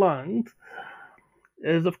of his lungs,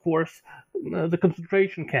 is, of course, the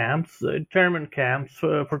concentration camps, internment camps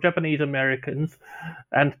for Japanese Americans,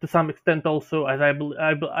 and to some extent also, as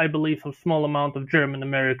I believe, some small amount of German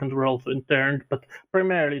Americans were also interned, but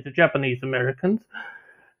primarily the Japanese Americans.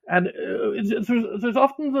 And there's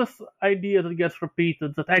often this idea that gets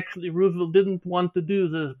repeated that actually Roosevelt didn't want to do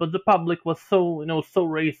this, but the public was so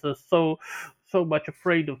racist, so much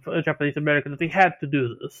afraid of Japanese Americans that he had to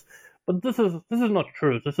do this. But this is not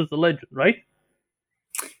true. This is a legend, right?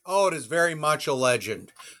 Oh, it is very much a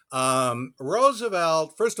legend.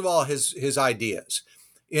 Roosevelt, first of all, his ideas.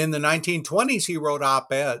 In the 1920s, he wrote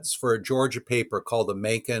op-eds for a Georgia paper called the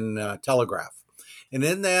Macon Telegraph. And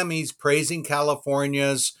in them, he's praising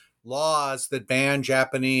California's laws that ban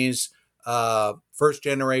Japanese,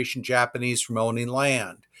 first-generation Japanese from owning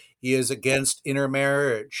land. He is against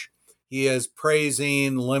intermarriage. He is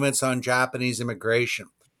praising limits on Japanese immigration.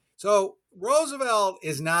 So Roosevelt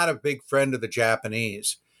is not a big friend of the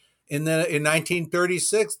Japanese. In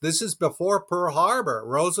 1936, this is before Pearl Harbor,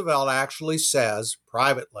 Roosevelt actually says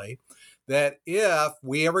privately that if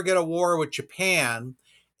we ever get a war with Japan,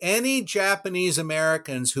 any Japanese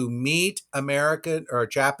Americans who meet American or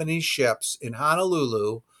Japanese ships in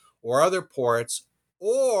Honolulu or other ports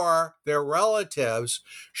or their relatives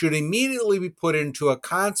should immediately be put into a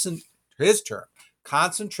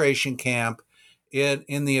concentration camp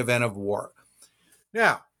in the event of war.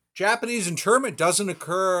 Now, Japanese internment doesn't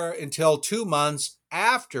occur until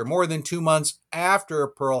more than 2 months after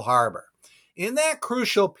Pearl Harbor. In that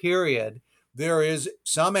crucial period, there is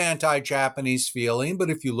some anti-Japanese feeling, but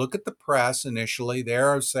if you look at the press initially,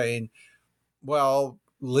 they're saying, well,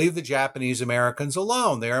 leave the Japanese Americans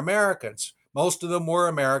alone. They're Americans. Most of them were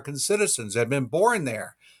American citizens, had been born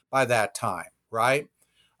there by that time, right?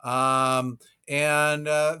 And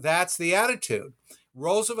that's the attitude.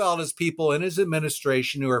 Roosevelt has people in his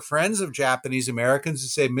administration who are friends of Japanese Americans who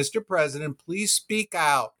say, Mr. President, please speak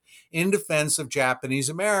out in defense of Japanese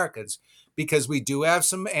Americans, because we do have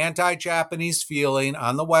some anti-Japanese feeling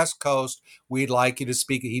on the West Coast. We'd like you to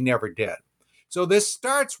speak. He never did. So this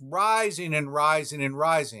starts rising and rising and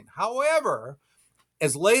rising. However,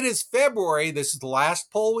 as late as February, this is the last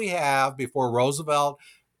poll we have before Roosevelt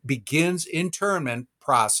begins internment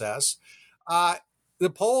process. The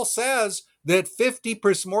poll says that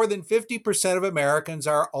more than 50% of Americans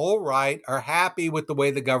are happy with the way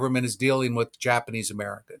the government is dealing with Japanese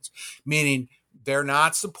Americans, meaning they're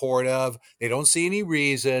not supportive. They don't see any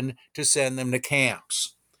reason to send them to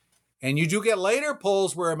camps. And you do get later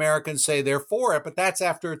polls where Americans say they're for it, but that's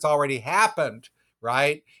after it's already happened,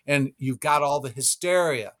 right? And you've got all the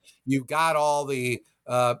hysteria. You've got all the,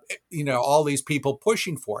 all these people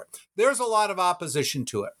pushing for it. There's a lot of opposition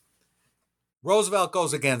to it. Roosevelt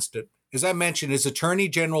goes against it. As I mentioned, his Attorney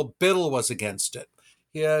General Biddle was against it.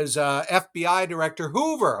 His FBI Director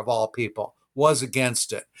Hoover, of all people, was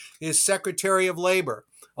against it. His Secretary of Labor,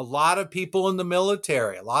 a lot of people in the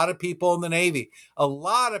military, a lot of people in the Navy, a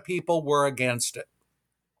lot of people were against it.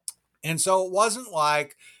 And so it wasn't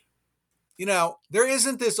like, there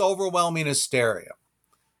isn't this overwhelming hysteria,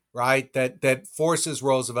 right, that forces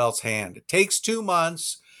Roosevelt's hand. It takes 2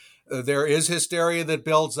 months. There is hysteria that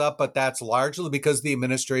builds up, but that's largely because the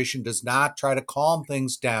administration does not try to calm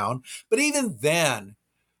things down. But even then,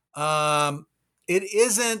 it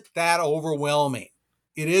isn't that overwhelming.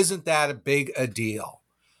 It isn't that big a deal.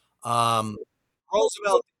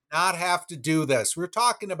 Roosevelt did not have to do this. We're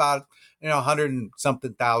talking about 100 and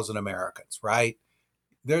something thousand Americans, right?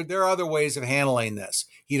 There are other ways of handling this.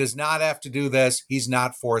 He does not have to do this. He's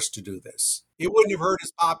not forced to do this. It wouldn't have hurt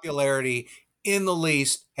his popularity in the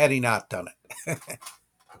least had he not done it.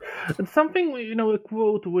 It's something, a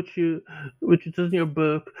quote which is in your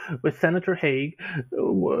book with Senator Haig,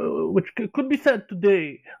 which could be said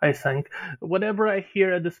today, I think. Whenever I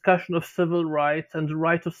hear a discussion of civil rights and the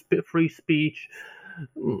right of free speech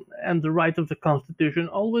and the right of the Constitution,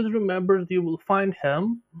 always remember that you will find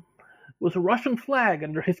him with a Russian flag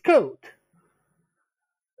under his coat.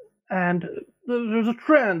 And there's a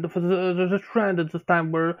trend at this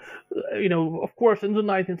time where, of course, in the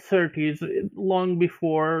 1930s, long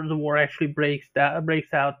before the war actually breaks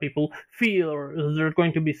out, people feel there's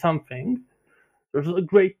going to be something. There's a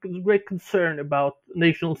great concern about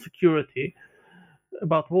national security,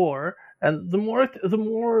 about war, and the more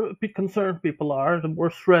concerned people are, the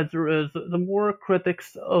more threats there is, the more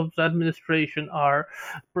critics of the administration are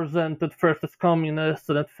presented first as communists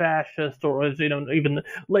and then fascists, or as even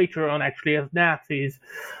later on actually as Nazis.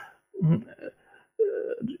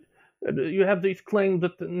 You have these claims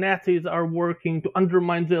that the Nazis are working to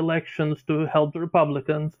undermine the elections to help the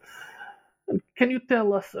Republicans. Can you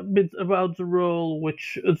tell us a bit about the role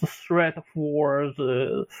which the threat of war,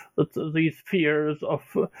 these fears of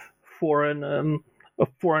foreign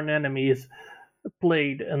enemies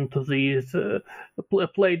played into these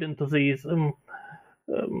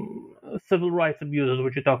civil rights abuses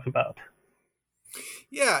which you talked about?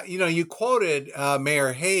 Yeah, you quoted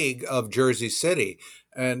Mayor Haig of Jersey City,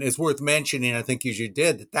 and it's worth mentioning, I think as you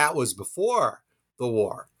did, that was before the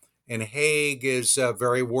war. And Haig is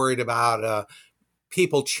very worried about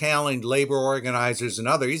people challenging labor organizers and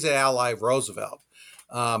others. He's an ally of Roosevelt,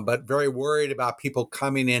 but very worried about people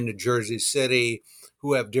coming into Jersey City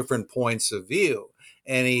who have different points of view.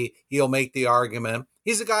 And he'll make the argument.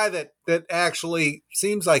 He's a guy that actually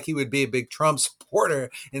seems like he would be a big Trump supporter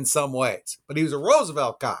in some ways, but he was a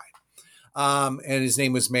Roosevelt guy. And his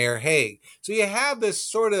name was Mayor Haig. So you have this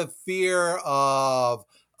sort of fear of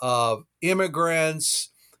immigrants.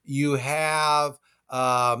 You have,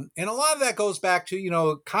 and a lot of that goes back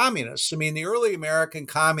to, communists. I mean, the early American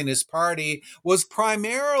Communist Party was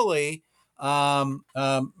primarily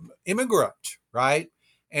immigrant, right?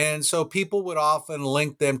 And so people would often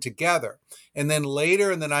link them together. And then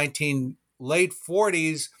later in the late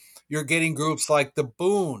 40s, you're getting groups like the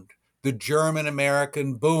Bund, the German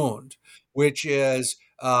American Bund, which is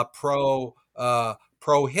pro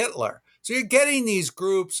Hitler. So you're getting these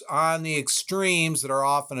groups on the extremes that are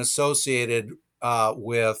often associated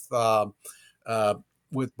with both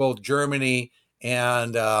Germany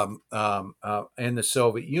and the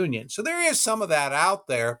Soviet Union. So there is some of that out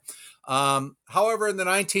there. However, in the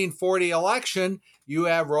 1940 election, you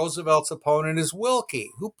have Roosevelt's opponent is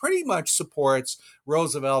Willkie, who pretty much supports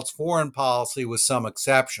Roosevelt's foreign policy with some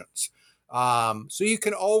exceptions. So you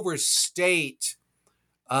can overstate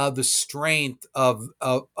the strength of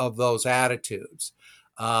those attitudes.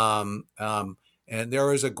 And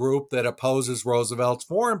there is a group that opposes Roosevelt's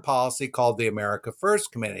foreign policy called the America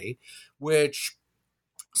First Committee, which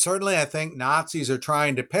certainly I think Nazis are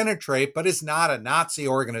trying to penetrate, but it's not a Nazi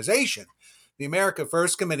organization. The America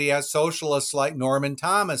First Committee has socialists like Norman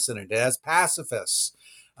Thomas in it. It has pacifists.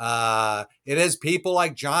 It has people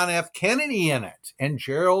like John F. Kennedy in it and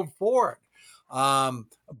Gerald Ford.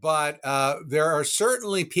 But there are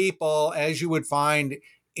certainly people, as you would find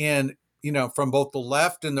in, from both the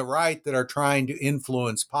left and the right, that are trying to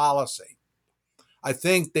influence policy. I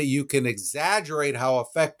think that you can exaggerate how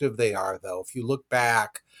effective they are, though. If you look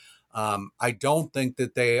back, I don't think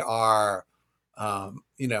that they are,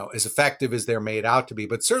 as effective as they're made out to be.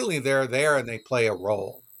 But certainly they're there and they play a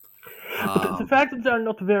role. But the fact that they're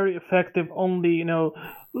not very effective only,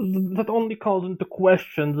 that only calls into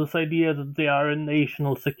question this idea that they are a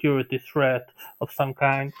national security threat of some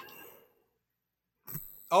kind.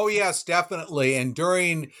 Oh, yes, definitely. And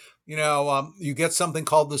during, you get something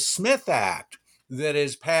called the Smith Act that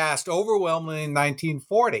is passed overwhelmingly in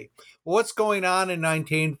 1940. Well, what's going on in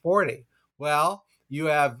 1940? Well, you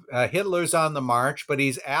have Hitler's on the march, but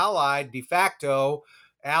he's de facto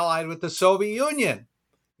allied with the Soviet Union.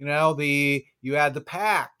 You had the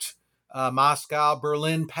pact,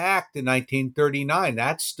 Moscow-Berlin Pact in 1939.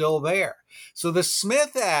 That's still there. So the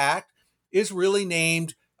Smith Act is really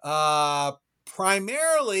named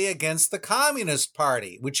primarily against the Communist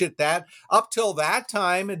Party, which up till that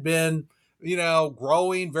time had been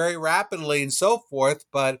growing very rapidly and so forth,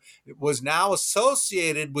 but it was now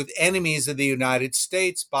associated with enemies of the United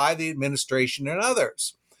States by the administration and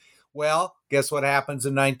others. Well, guess what happens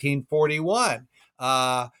in 1941?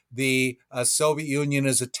 The Soviet Union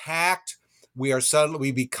is attacked.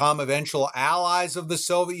 We become eventual allies of the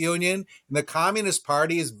Soviet Union, and the Communist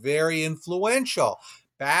Party is very influential,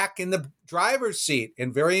 back in the driver's seat,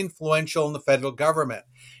 and very influential in the federal government.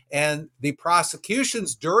 And the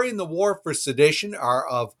prosecutions during the War for Sedition are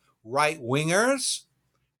of right-wingers,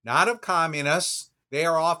 not of communists. They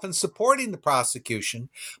are often supporting the prosecution,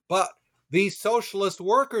 but the Socialist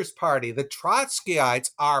Workers' Party, the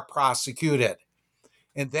Trotskyites, are prosecuted.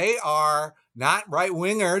 And they are not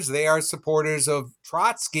right-wingers. They are supporters of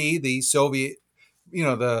Trotsky, the Soviet,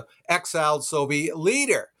 the exiled Soviet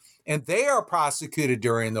leader. And they are prosecuted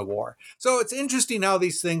during the war. So it's interesting how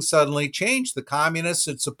these things suddenly change. The communists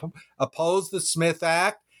had opposed the Smith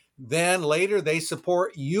Act. Then later they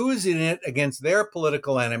support using it against their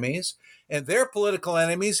political enemies. And their political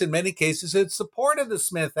enemies, in many cases, had supported the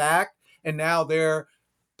Smith Act. And now they're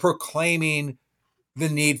proclaiming the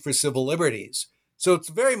need for civil liberties. So it's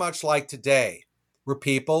very much like today, where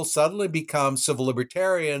people suddenly become civil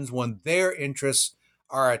libertarians when their interests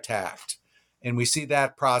are attacked. And we see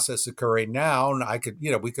that process occurring now. And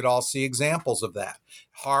we could all see examples of that.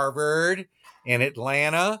 Harvard and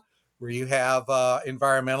Atlanta, where you have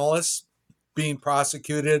environmentalists being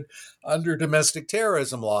prosecuted under domestic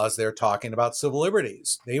terrorism laws. They're talking about civil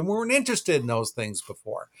liberties. They weren't interested in those things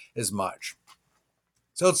before as much.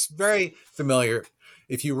 So it's very familiar.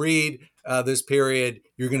 If you read this period,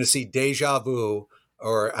 you're going to see deja vu,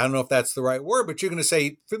 or I don't know if that's the right word, but you're going to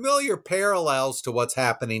say familiar parallels to what's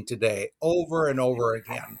happening today over and over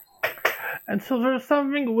again. And so there's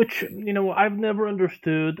something which, I've never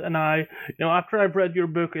understood. And after I've read your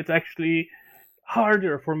book, it's actually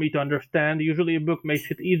harder for me to understand. Usually a book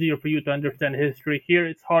makes it easier for you to understand history. Here,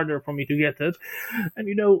 it's harder for me to get it. And,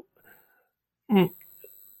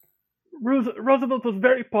 Roosevelt was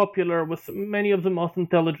very popular with many of the most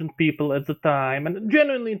intelligent people at the time, and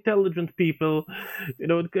genuinely intelligent people.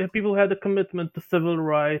 People who had a commitment to civil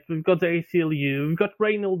rights. We've got the ACLU. We've got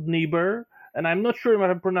Reynold Niebuhr, and I'm not sure if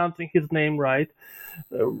I'm pronouncing his name right.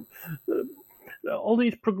 All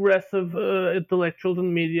these progressive intellectuals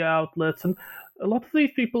and media outlets, and a lot of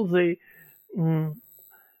these people, they abandon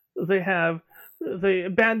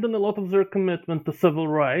a lot of their commitment to civil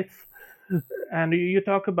rights. And you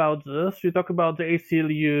talk about this. You talk about the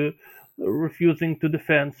ACLU refusing to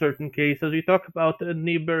defend certain cases. You talk about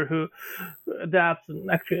Niebuhr, who adapts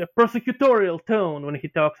actually a prosecutorial tone when he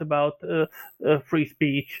talks about free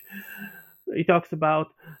speech. He talks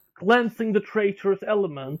about cleansing the traitorous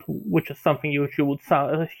element, which is something you would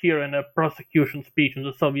hear in a prosecution speech in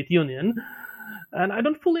the Soviet Union. And I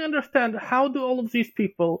don't fully understand how do all of these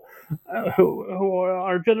people, who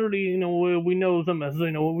are generally, we know them as,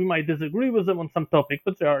 we might disagree with them on some topic,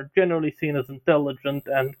 but they are generally seen as intelligent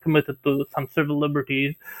and committed to some civil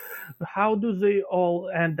liberties. How do they all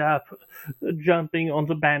end up jumping on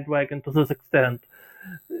the bandwagon to this extent?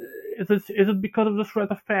 Is it because of the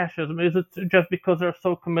threat of fascism? Is it just because they're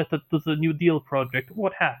so committed to the New Deal project?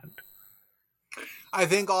 What happened? I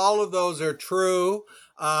think all of those are true.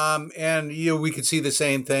 And we could see the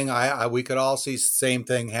same thing. We could all see the same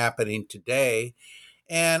thing happening today.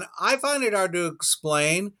 And I find it hard to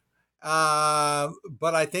explain.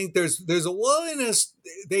 But I think there's a willingness.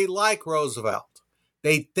 They like Roosevelt.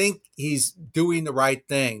 They think he's doing the right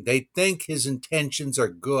thing. They think his intentions are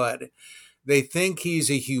good. They think he's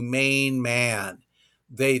a humane man.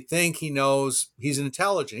 They think he knows he's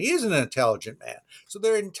intelligent. He is an intelligent man. So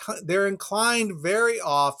they're inclined very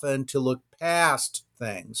often to look past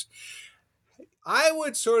things. I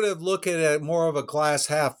would sort of look at it more of a glass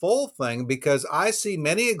half full thing, because I see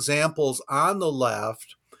many examples on the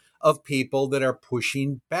left of people that are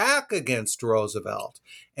pushing back against Roosevelt.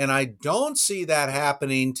 And I don't see that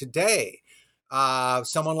happening today.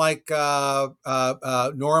 Someone like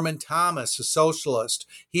Norman Thomas, a socialist,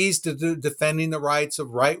 he's defending the rights of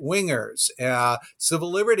right-wingers,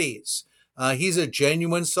 civil liberties. He's a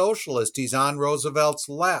genuine socialist. He's on Roosevelt's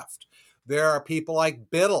left. There are people like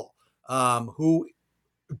Biddle, who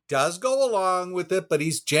does go along with it, but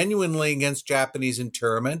he's genuinely against Japanese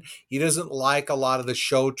internment. He doesn't like a lot of the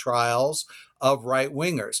show trials of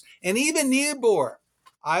right-wingers. And even Niebuhr,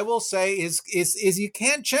 I will say, is you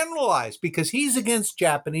can't generalize, because he's against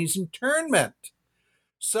Japanese internment.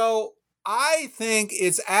 So I think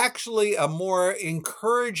it's actually a more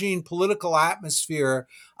encouraging political atmosphere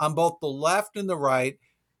on both the left and the right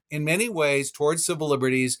in many ways towards civil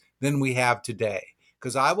liberties than we have today.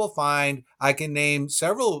 because I can name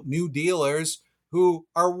several New Dealers who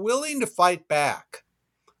are willing to fight back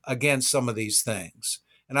against some of these things.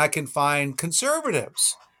 And I can find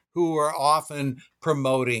conservatives who are often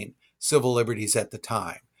promoting civil liberties at the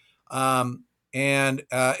time.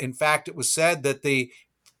 In fact, it was said that the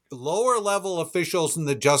lower level officials in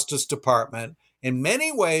the Justice Department in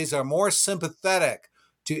many ways are more sympathetic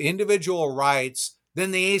to individual rights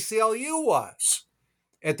than the ACLU was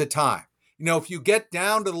at the time. If you get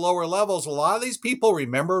down to the lower levels, a lot of these people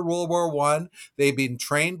remember World War I. They've been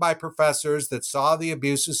trained by professors that saw the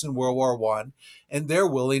abuses in World War I, and they're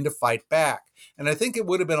willing to fight back. And I think it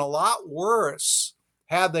would have been a lot worse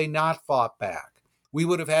had they not fought back. We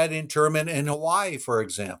would have had internment in Hawaii, for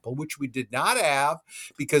example, which we did not have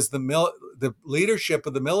because the leadership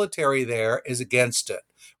of the military there is against it.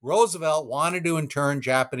 Roosevelt wanted to intern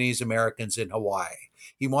Japanese Americans in Hawaii.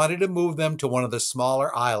 He wanted to move them to one of the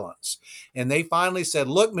smaller islands. And they finally said,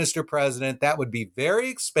 look, Mr. President, that would be very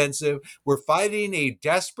expensive. We're fighting a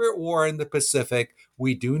desperate war in the Pacific.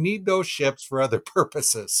 We do need those ships for other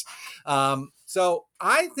purposes. So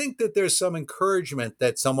I think that there's some encouragement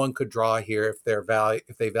that someone could draw here if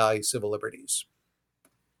they value civil liberties.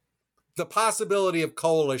 The possibility of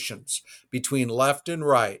coalitions between left and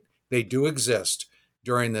right, they do exist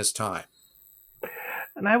during this time.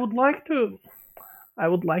 And I would like to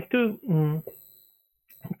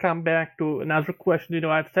come back to another question.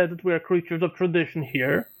 I've said that we are creatures of tradition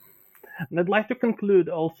here, and I'd like to conclude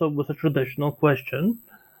also with a traditional question.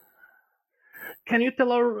 Can you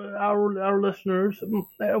tell our listeners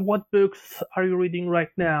what books are you reading right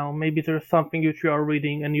now? Maybe there's something that you are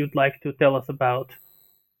reading and you'd like to tell us about.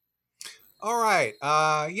 All right.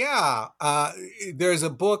 There's a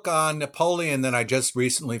book on Napoleon that I just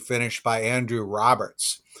recently finished by Andrew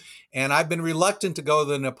Roberts. And I've been reluctant to go to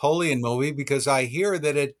the Napoleon movie because I hear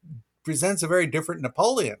that it presents a very different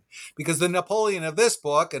Napoleon. Because the Napoleon of this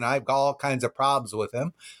book, and I've got all kinds of problems with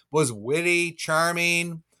him, was witty,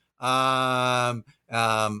 charming, often,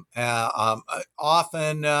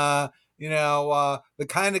 the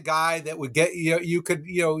kind of guy that would get, you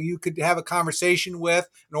could have a conversation with,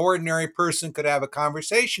 an ordinary person could have a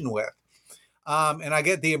conversation with. And I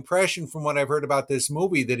get the impression from what I've heard about this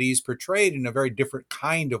movie that he's portrayed in a very different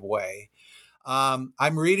kind of way.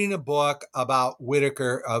 I'm reading a book about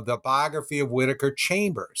Whittaker, the biography of Whittaker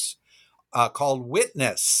Chambers, called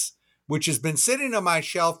Witness, which has been sitting on my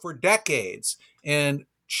shelf for decades. And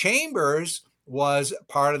Chambers was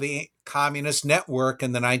part of the communist network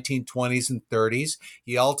in the 1920s and 30s.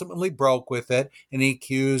 He ultimately broke with it, and he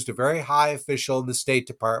accused a very high official of the State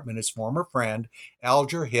Department, his former friend,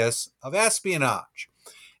 Alger Hiss, of espionage.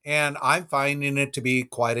 And I'm finding it to be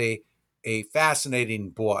quite a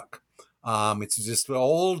fascinating book. It's just an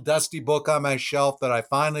old, dusty book on my shelf that I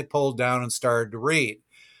finally pulled down and started to read.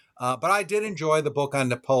 But I did enjoy the book on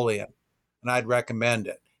Napoleon, and I'd recommend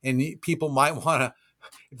it. And people might want to,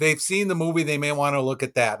 if they've seen the movie, they may want to look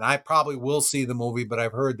at that. And I probably will see the movie, but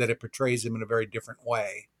I've heard that it portrays him in a very different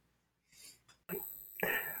way.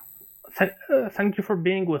 Thank you for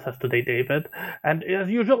being with us today, David. And as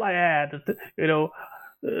usual, I add that,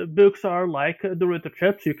 books are like Dorito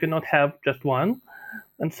chips. You cannot have just one.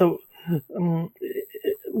 And so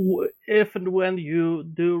if and when you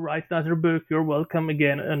do write another book, you're welcome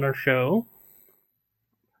again on our show.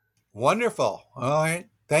 Wonderful. All right.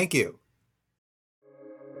 Thank you.